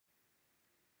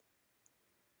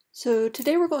So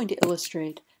today we're going to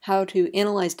illustrate how to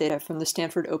analyze data from the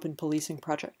Stanford Open Policing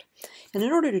Project. And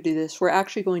in order to do this, we're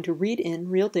actually going to read in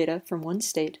real data from one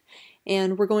state,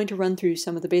 and we're going to run through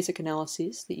some of the basic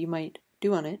analyses that you might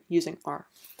do on it using R.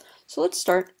 So let's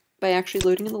start by actually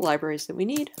loading in the libraries that we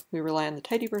need. We rely on the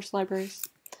tidyverse libraries.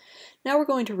 Now we're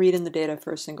going to read in the data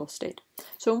for a single state.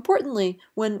 So importantly,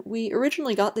 when we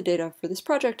originally got the data for this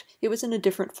project, it was in a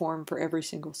different form for every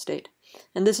single state.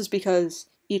 And this is because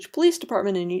each police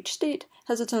department in each state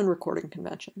has its own recording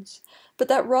conventions. But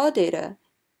that raw data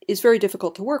is very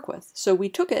difficult to work with, so we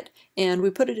took it and we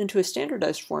put it into a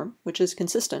standardized form, which is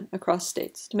consistent across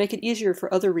states, to make it easier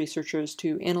for other researchers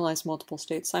to analyze multiple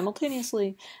states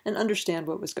simultaneously and understand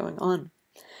what was going on.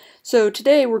 So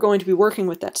today we're going to be working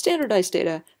with that standardized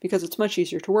data because it's much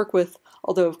easier to work with,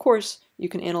 although of course you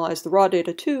can analyze the raw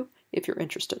data too if you're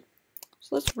interested.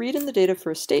 So let's read in the data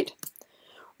for a state.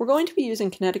 We're going to be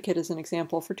using Connecticut as an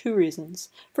example for two reasons.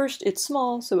 First, it's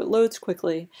small, so it loads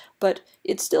quickly, but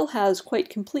it still has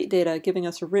quite complete data, giving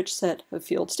us a rich set of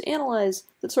fields to analyze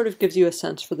that sort of gives you a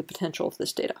sense for the potential of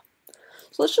this data.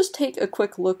 So let's just take a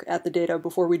quick look at the data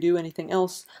before we do anything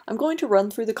else. I'm going to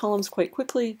run through the columns quite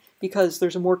quickly because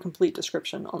there's a more complete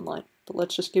description online, but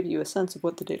let's just give you a sense of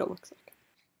what the data looks like.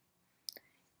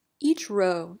 Each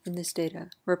row in this data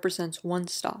represents one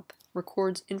stop,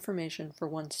 records information for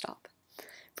one stop.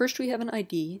 First, we have an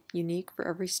ID, unique for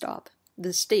every stop,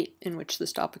 the state in which the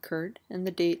stop occurred, and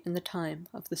the date and the time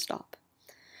of the stop.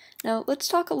 Now, let's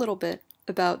talk a little bit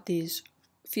about these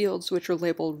fields which are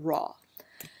labeled raw.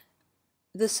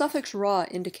 The suffix raw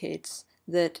indicates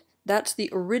that that's the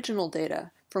original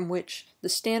data from which the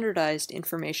standardized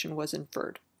information was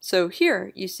inferred. So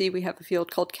here you see we have a field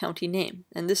called county name,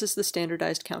 and this is the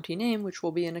standardized county name, which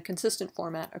will be in a consistent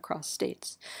format across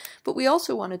states. But we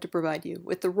also wanted to provide you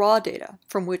with the raw data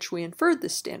from which we inferred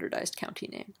this standardized county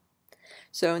name.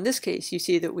 So in this case, you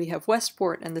see that we have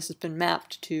Westport, and this has been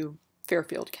mapped to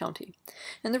Fairfield County.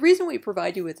 And the reason we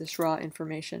provide you with this raw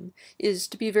information is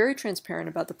to be very transparent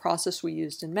about the process we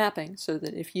used in mapping, so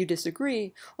that if you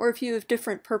disagree, or if you have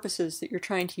different purposes that you're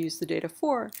trying to use the data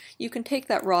for, you can take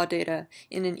that raw data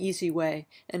in an easy way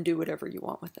and do whatever you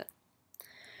want with it.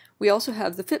 We also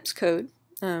have the FIPS code,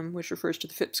 which refers to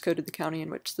the FIPS code of the county in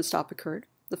which the stop occurred.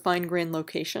 The fine-grained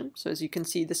location, so as you can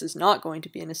see, this is not going to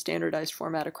be in a standardized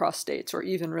format across states, or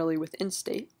even really within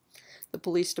state. The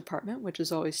police department, which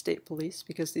is always state police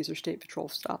because these are state patrol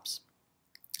stops.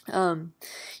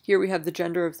 Here we have the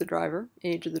gender of the driver,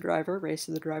 age of the driver, race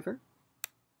of the driver.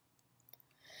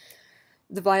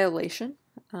 The violation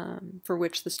for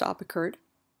which the stop occurred.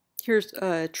 Here's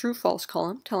a true-false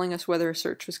column telling us whether a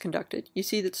search was conducted. You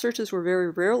see that searches were very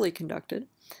rarely conducted,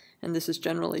 and this is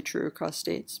generally true across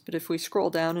states, but if we scroll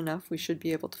down enough, we should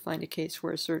be able to find a case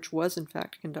where a search was in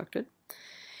fact conducted.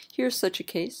 Here's such a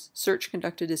case. Search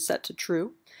conducted is set to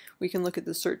true. We can look at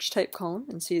the search type column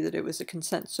and see that it was a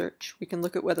consent search. We can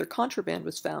look at whether contraband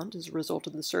was found as a result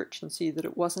of the search and see that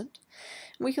it wasn't.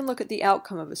 And we can look at the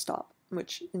outcome of a stop,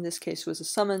 which in this case was a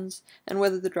summons, and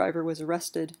whether the driver was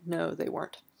arrested. No, they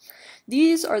weren't.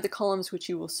 These are the columns which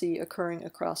you will see occurring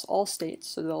across all states,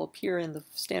 so they'll appear in the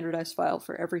standardized file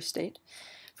for every state.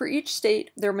 For each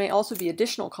state, there may also be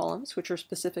additional columns which are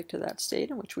specific to that state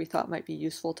and which we thought might be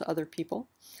useful to other people.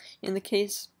 In the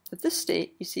case of this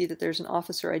state, you see that there's an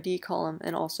officer ID column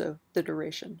and also the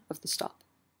duration of the stop.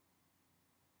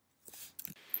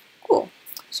 Cool.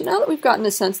 So now that we've gotten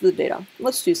a sense of the data,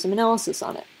 let's do some analysis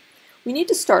on it. We need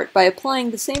to start by applying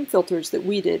the same filters that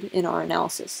we did in our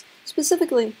analysis.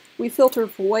 Specifically, we filter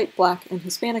for white, black, and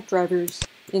Hispanic drivers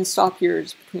in stop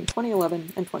years between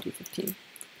 2011 and 2015.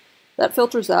 That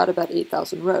filters out about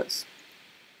 8,000 rows.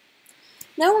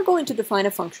 Now we're going to define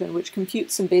a function which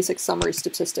computes some basic summary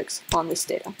statistics on this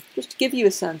data, just to give you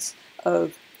a sense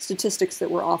of statistics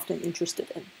that we're often interested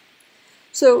in.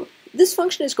 So this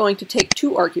function is going to take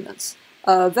two arguments,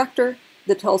 a vector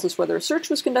that tells us whether a search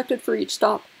was conducted for each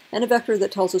stop, and a vector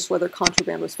that tells us whether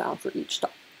contraband was found for each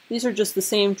stop. These are just the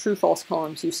same true-false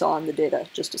columns you saw in the data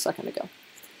just a second ago.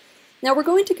 Now we're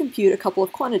going to compute a couple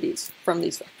of quantities from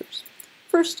these vectors.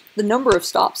 First, the number of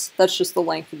stops, that's just the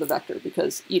length of the vector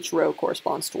because each row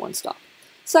corresponds to one stop.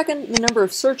 Second, the number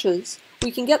of searches,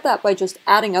 we can get that by just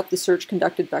adding up the search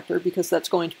conducted vector because that's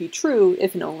going to be true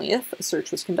if and only if a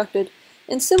search was conducted.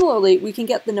 And similarly, we can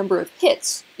get the number of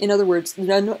hits, in other words, the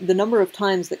number of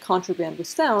times that contraband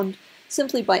was found,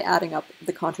 simply by adding up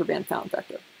the contraband found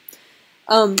vector.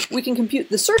 We can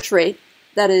compute the search rate,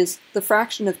 that is, the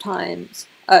fraction of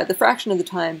the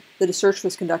time that a search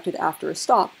was conducted after a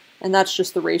stop, and that's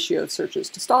just the ratio of searches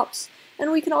to stops.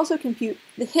 And we can also compute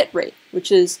the hit rate,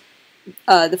 which is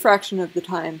the fraction of the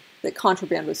time that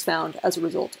contraband was found as a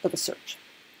result of a search.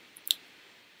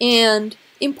 And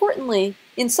importantly,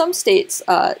 in some states,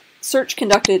 search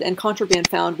conducted and contraband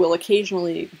found will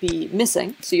occasionally be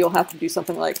missing, so you'll have to do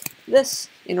something like this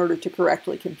in order to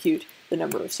correctly compute the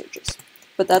number of searches.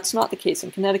 But that's not the case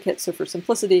in Connecticut, so for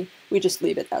simplicity, we just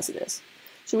leave it as it is.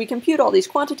 So we compute all these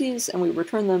quantities and we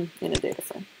return them in a data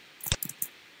frame.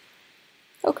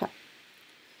 Okay.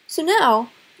 So now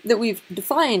that we've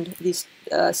defined these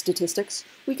statistics,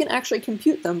 we can actually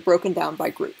compute them broken down by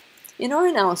group. In our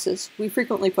analysis, we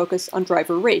frequently focus on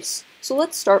driver race. So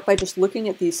let's start by just looking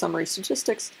at these summary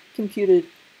statistics computed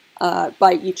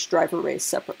by each driver race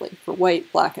separately, for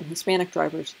white, black, and Hispanic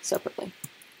drivers separately.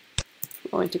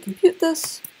 We're going to compute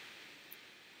this.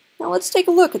 Now let's take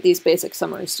a look at these basic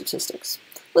summary statistics.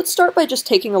 Let's start by just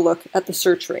taking a look at the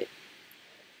search rate.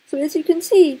 So as you can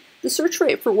see, the search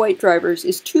rate for white drivers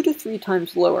is 2 to 3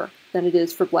 times lower than it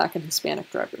is for black and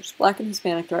Hispanic drivers. Black and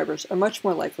Hispanic drivers are much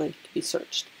more likely to be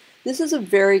searched. This is a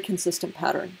very consistent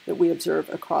pattern that we observe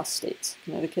across states.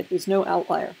 Connecticut is no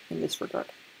outlier in this regard.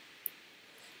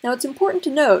 Now it's important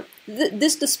to note that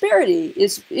this disparity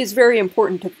is very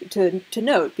important to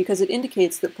note because it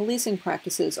indicates that policing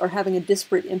practices are having a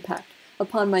disparate impact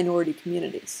upon minority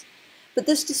communities. But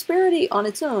this disparity on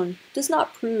its own does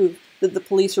not prove that the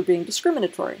police are being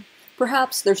discriminatory.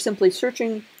 Perhaps they're simply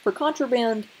searching for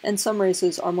contraband, and some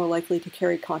races are more likely to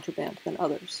carry contraband than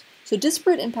others. So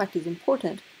disparate impact is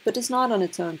important, but does not on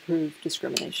its own prove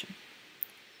discrimination.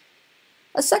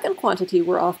 A second quantity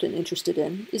we're often interested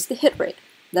in is the hit rate.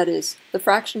 That is, the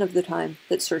fraction of the time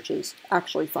that searches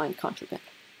actually find contraband.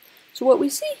 So what we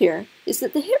see here is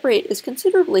that the hit rate is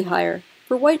considerably higher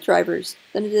for white drivers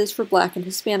than it is for black and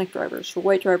Hispanic drivers. For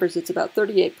white drivers, it's about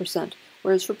 38%,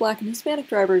 whereas for black and Hispanic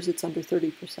drivers, it's under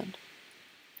 30%.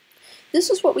 This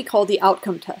is what we call the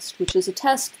outcome test, which is a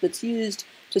test that's used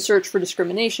to search for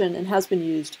discrimination and has been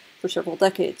used for several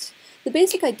decades. The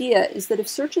basic idea is that if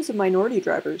searches of minority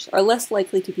drivers are less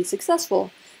likely to be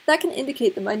successful, that can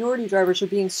indicate that minority drivers are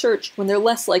being searched when they're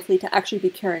less likely to actually be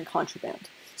carrying contraband,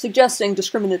 suggesting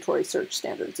discriminatory search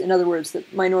standards. In other words,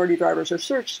 that minority drivers are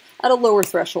searched at a lower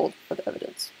threshold of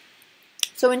evidence.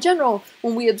 So in general,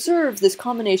 when we observe this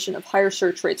combination of higher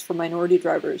search rates for minority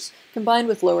drivers combined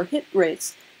with lower hit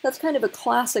rates, that's kind of a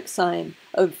classic sign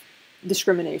of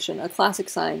discrimination, a classic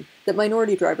sign that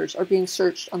minority drivers are being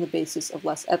searched on the basis of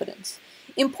less evidence.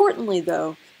 Importantly,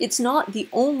 though, it's not the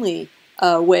only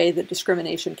way that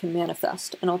discrimination can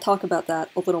manifest, and I'll talk about that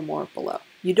a little more below.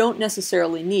 You don't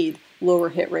necessarily need lower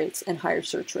hit rates and higher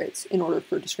search rates in order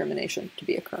for discrimination to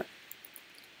be occurring.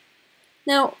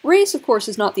 Now, race, of course,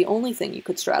 is not the only thing you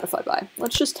could stratify by.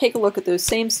 Let's just take a look at those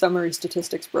same summary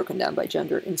statistics broken down by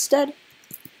gender instead.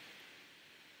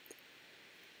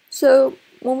 So,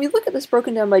 when we look at this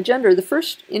broken down by gender, the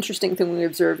first interesting thing we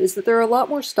observe is that there are a lot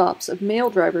more stops of male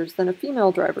drivers than of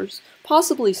female drivers,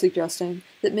 possibly suggesting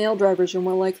that male drivers are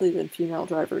more likely than female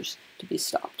drivers to be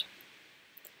stopped.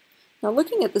 Now,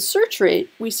 looking at the search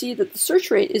rate, we see that the search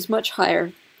rate is much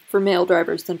higher for male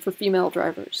drivers than for female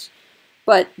drivers.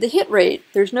 But the hit rate,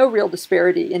 there's no real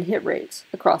disparity in hit rates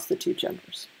across the two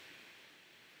genders.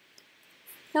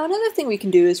 Now, another thing we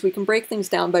can do is we can break things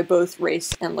down by both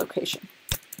race and location.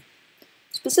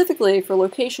 Specifically, for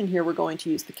location here, we're going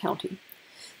to use the county.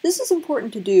 This is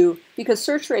important to do because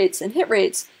search rates and hit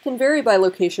rates can vary by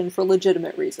location for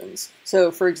legitimate reasons. So,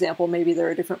 for example, maybe there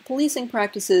are different policing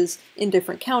practices in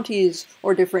different counties,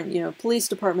 or different, police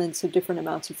departments have different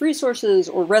amounts of resources,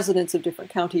 or residents of different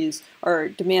counties are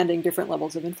demanding different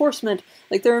levels of enforcement.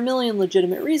 Like, there are a million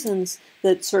legitimate reasons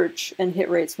that search and hit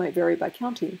rates might vary by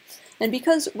county. And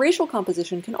because racial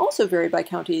composition can also vary by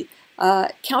county,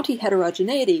 county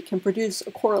heterogeneity can produce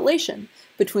a correlation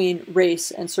between race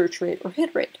and search rate or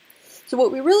hit rate. So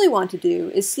what we really want to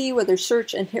do is see whether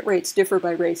search and hit rates differ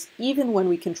by race even when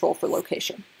we control for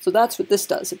location. So that's what this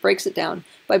does. It breaks it down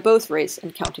by both race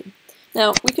and county.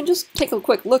 Now, we can just take a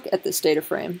quick look at this data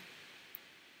frame.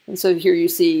 And so here you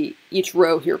see each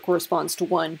row here corresponds to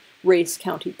one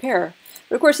race-county pair.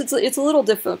 But of course, it's a little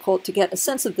difficult to get a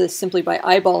sense of this simply by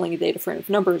eyeballing a data frame of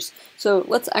numbers. So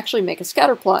let's actually make a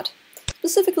scatter plot.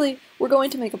 Specifically, we're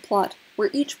going to make a plot where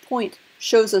each point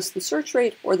shows us the search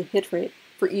rate or the hit rate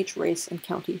for each race and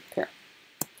county pair.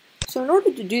 So in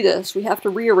order to do this, we have to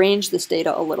rearrange this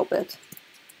data a little bit.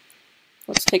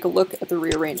 Let's take a look at the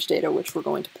rearranged data, which we're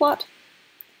going to plot.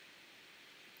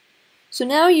 So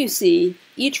now you see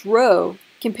each row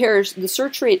compares the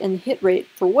search rate and the hit rate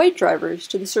for white drivers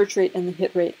to the search rate and the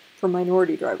hit rate for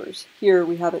minority drivers. Here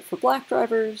we have it for black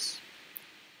drivers,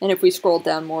 and if we scrolled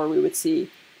down more, we would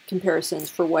see comparisons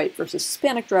for white versus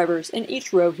Hispanic drivers, and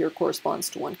each row here corresponds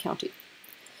to one county.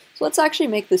 So let's actually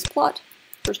make this plot.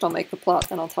 First I'll make the plot,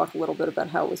 then I'll talk a little bit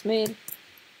about how it was made.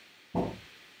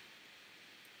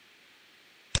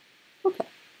 Okay,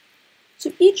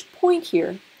 so each point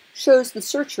here shows the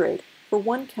search rate for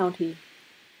one county.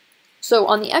 So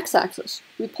on the x-axis,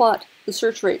 we plot the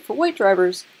search rate for white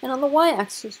drivers, and on the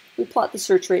y-axis, we plot the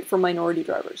search rate for minority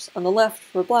drivers. On the left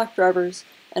for black drivers,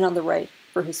 and on the right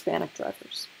for Hispanic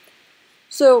drivers.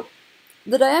 So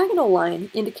the diagonal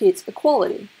line indicates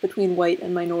equality between white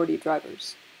and minority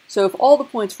drivers. So if all the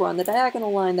points were on the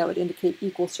diagonal line, that would indicate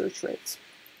equal search rates.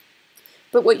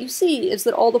 But what you see is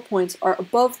that all the points are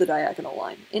above the diagonal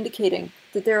line, indicating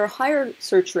that there are higher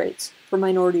search rates for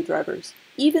minority drivers,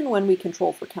 even when we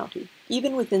control for county,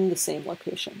 even within the same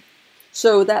location.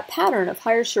 So that pattern of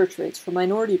higher search rates for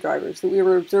minority drivers that we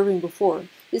were observing before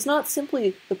is not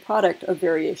simply the product of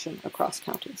variation across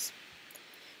counties.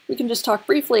 We can just talk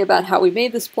briefly about how we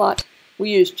made this plot.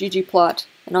 We used ggplot,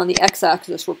 and on the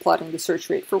x-axis we're plotting the search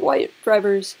rate for white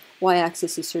drivers,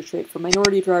 y-axis is search rate for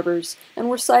minority drivers, and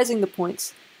we're sizing the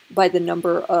points by the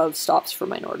number of stops for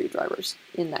minority drivers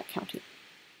in that county.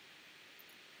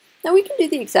 Now we can do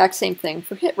the exact same thing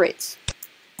for hit rates.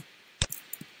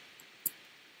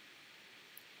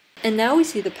 And now we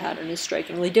see the pattern is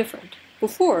strikingly different.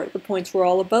 Before, the points were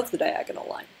all above the diagonal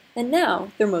line, and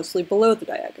now they're mostly below the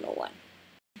diagonal line.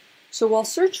 So while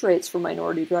search rates for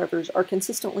minority drivers are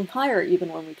consistently higher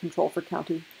even when we control for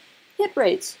county, hit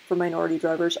rates for minority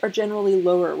drivers are generally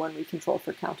lower when we control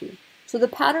for county. So the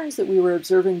patterns that we were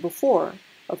observing before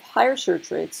of higher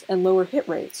search rates and lower hit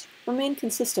rates remain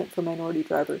consistent for minority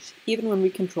drivers, even when we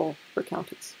control for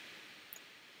counties.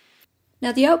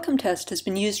 Now the outcome test has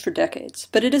been used for decades,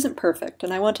 but it isn't perfect,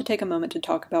 and I want to take a moment to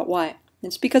talk about why.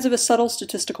 It's because of a subtle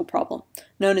statistical problem,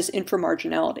 known as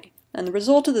inframarginality. And the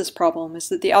result of this problem is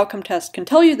that the outcome test can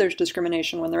tell you there's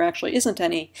discrimination when there actually isn't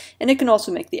any, and it can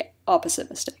also make the opposite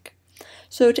mistake.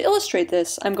 So to illustrate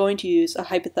this, I'm going to use a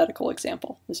hypothetical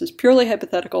example. This is purely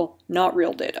hypothetical, not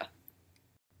real data.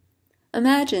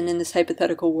 Imagine in this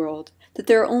hypothetical world that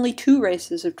there are only two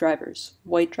races of drivers,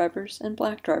 white drivers and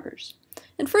black drivers.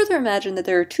 And further imagine that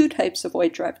there are two types of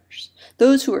white drivers.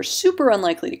 Those who are super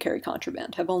unlikely to carry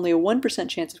contraband, have only a 1%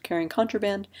 chance of carrying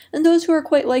contraband, and those who are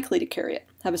quite likely to carry it,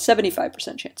 have a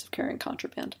 75% chance of carrying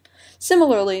contraband.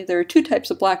 Similarly, there are two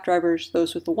types of black drivers,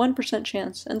 those with a 1%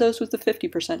 chance and those with a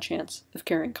 50% chance of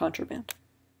carrying contraband.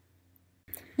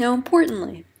 Now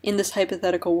importantly, in this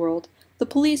hypothetical world, the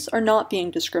police are not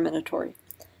being discriminatory.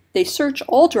 They search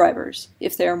all drivers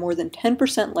if they are more than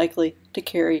 10% likely to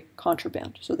carry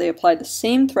contraband. So they apply the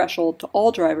same threshold to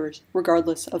all drivers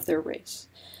regardless of their race.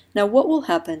 Now what will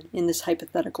happen in this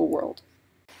hypothetical world?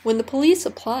 When the police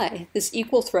apply this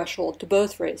equal threshold to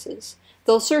both races,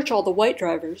 they'll search all the white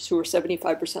drivers who are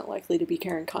 75% likely to be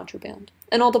carrying contraband,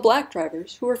 and all the black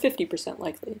drivers who are 50%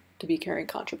 likely to be carrying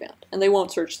contraband. And they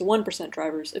won't search the 1%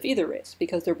 drivers of either race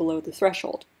because they're below the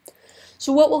threshold.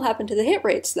 So what will happen to the hit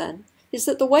rates then is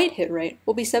that the white hit rate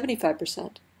will be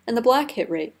 75%, and the black hit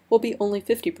rate will be only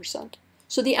 50%.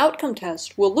 So the outcome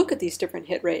test will look at these different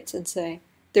hit rates and say,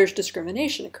 there's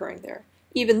discrimination occurring there,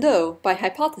 even though, by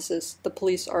hypothesis, the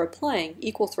police are applying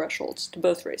equal thresholds to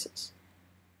both races.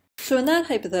 So in that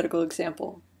hypothetical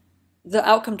example, the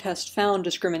outcome test found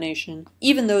discrimination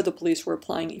even though the police were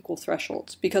applying equal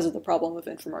thresholds because of the problem of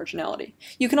inframarginality.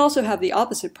 You can also have the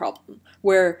opposite problem,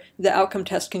 where the outcome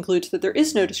test concludes that there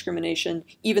is no discrimination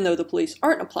even though the police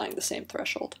aren't applying the same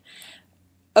threshold.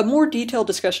 A more detailed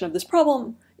discussion of this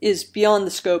problem is beyond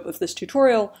the scope of this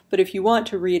tutorial, but if you want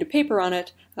to read a paper on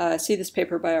it, see this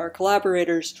paper by our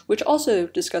collaborators, which also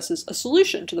discusses a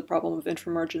solution to the problem of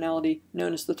inframarginality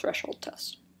known as the threshold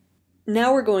test.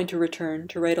 Now we're going to return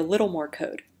to write a little more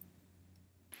code.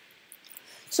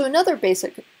 So another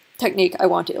basic technique I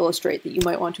want to illustrate that you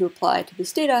might want to apply to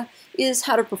this data is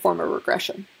how to perform a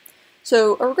regression.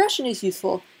 So a regression is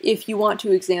useful if you want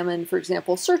to examine, for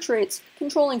example, search rates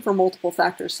controlling for multiple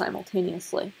factors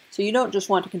simultaneously. So you don't just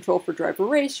want to control for driver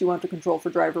race, you want to control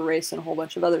for driver race and a whole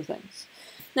bunch of other things.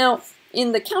 Now,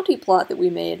 in the county plot that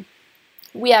we made,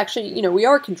 we actually, we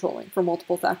are controlling for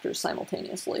multiple factors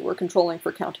simultaneously. We're controlling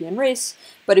for county and race,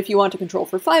 but if you want to control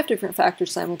for 5 different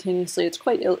factors simultaneously, it's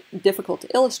quite difficult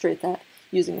to illustrate that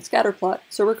using a scatter plot,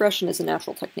 so regression is a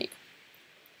natural technique.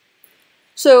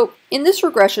 So in this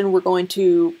regression, we're going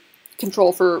to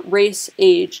control for race,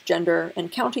 age, gender,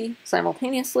 and county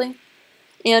simultaneously.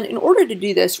 And in order to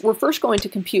do this, we're first going to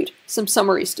compute some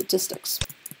summary statistics.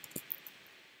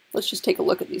 Let's just take a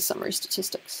look at these summary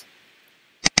statistics.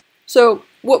 So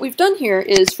what we've done here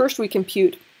is first we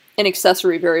compute an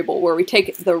accessory variable where we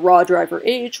take the raw driver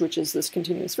age, which is this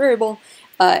continuous variable,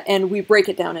 and we break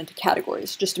it down into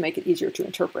categories just to make it easier to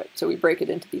interpret. So we break it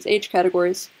into these age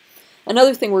categories.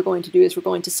 Another thing we're going to do is we're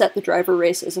going to set the driver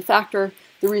race as a factor.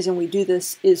 The reason we do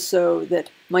this is so that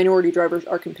minority drivers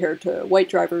are compared to white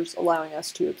drivers, allowing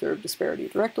us to observe disparity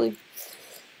directly.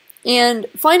 And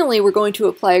finally, we're going to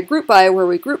apply a group by where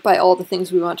we group by all the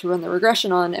things we want to run the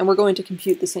regression on, and we're going to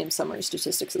compute the same summary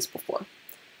statistics as before.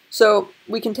 So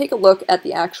we can take a look at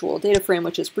the actual data frame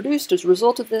which is produced as a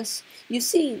result of this. You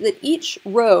see that each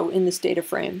row in this data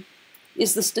frame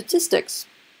is the statistics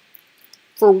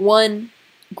for one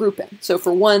grouping, so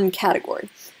for one category.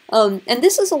 And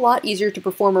this is a lot easier to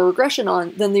perform a regression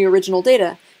on than the original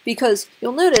data, because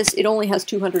you'll notice it only has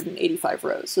 285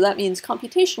 rows. So that means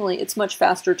computationally it's much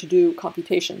faster to do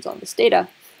computations on this data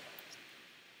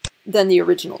than the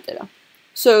original data.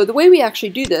 So the way we actually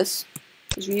do this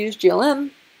is we use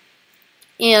GLM,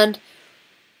 and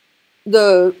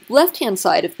the left-hand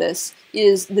side of this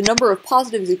is the number of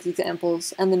positive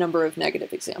examples and the number of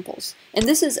negative examples. And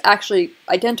this is actually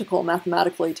identical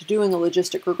mathematically to doing a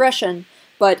logistic regression,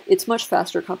 but it's much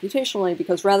faster computationally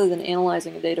because rather than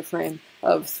analyzing a data frame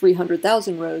of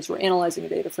 300,000 rows, we're analyzing a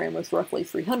data frame with roughly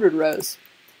 300 rows.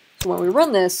 So when we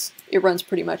run this, it runs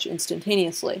pretty much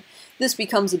instantaneously. This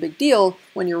becomes a big deal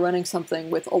when you're running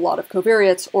something with a lot of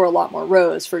covariates or a lot more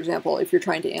rows. For example, if you're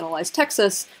trying to analyze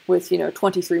Texas with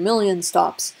 23 million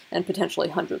stops and potentially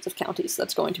hundreds of counties,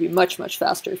 that's going to be much, much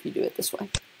faster if you do it this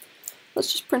way.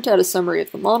 Let's just print out a summary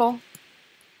of the model.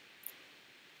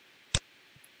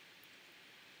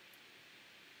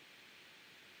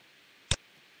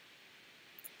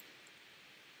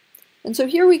 And so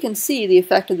here we can see the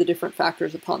effect of the different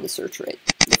factors upon the search rate.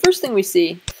 The first thing we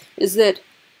see is that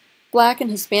Black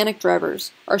and Hispanic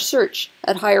drivers are searched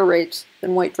at higher rates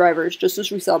than white drivers, just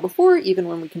as we saw before, even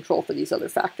when we control for these other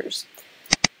factors.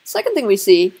 Second thing we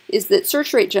see is that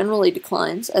search rate generally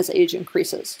declines as age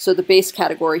increases. So the base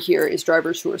category here is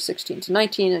drivers who are 16 to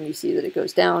 19, and you see that it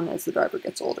goes down as the driver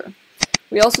gets older.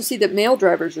 We also see that male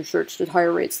drivers are searched at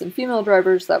higher rates than female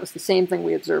drivers. That was the same thing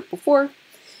we observed before.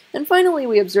 And finally,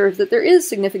 we observe that there is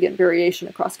significant variation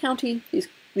across county.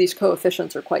 These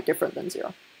coefficients are quite different than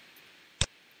 0.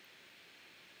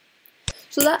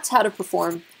 So that's how to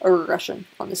perform a regression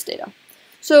on this data.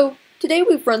 So today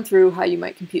we've run through how you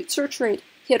might compute search rate,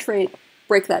 hit rate,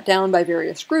 break that down by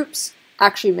various groups,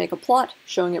 actually make a plot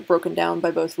showing it broken down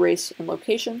by both race and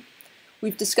location.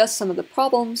 We've discussed some of the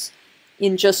problems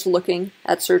in just looking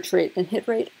at search rate and hit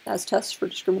rate as tests for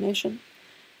discrimination.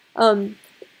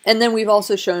 And then we've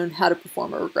also shown how to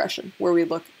perform a regression, where we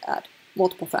look at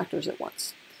multiple factors at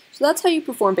once. So that's how you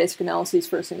perform basic analyses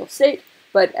for a single state,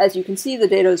 but as you can see, the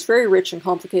data is very rich and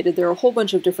complicated. There are a whole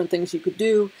bunch of different things you could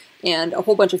do, and a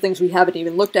whole bunch of things we haven't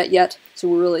even looked at yet, so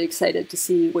we're really excited to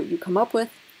see what you come up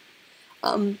with.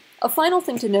 A final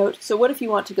thing to note, so what if you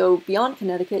want to go beyond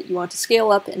Connecticut, you want to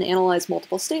scale up and analyze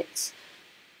multiple states?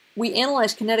 We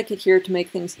analyze Connecticut here to make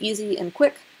things easy and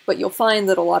quick, but you'll find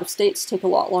that a lot of states take a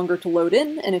lot longer to load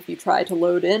in, and if you try to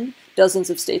load in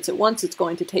dozens of states at once, it's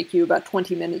going to take you about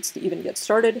 20 minutes to even get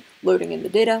started loading in the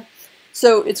data.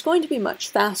 So it's going to be much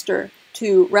faster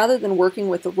to, rather than working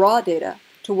with the raw data,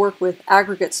 to work with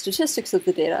aggregate statistics of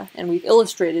the data, and we've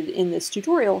illustrated in this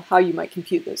tutorial how you might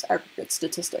compute those aggregate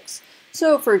statistics.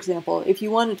 So, for example, if you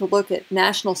wanted to look at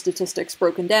national statistics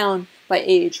broken down by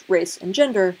age, race, and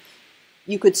gender,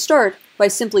 you could start by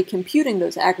simply computing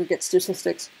those aggregate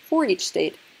statistics for each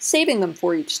state, saving them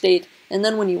for each state, and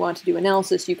then when you want to do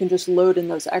analysis, you can just load in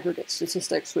those aggregate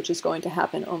statistics, which is going to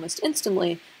happen almost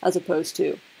instantly, as opposed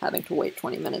to having to wait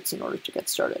 20 minutes in order to get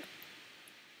started.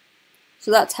 So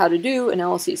that's how to do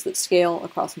analyses that scale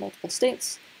across multiple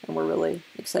states, and we're really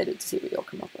excited to see what you'll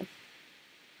come up with.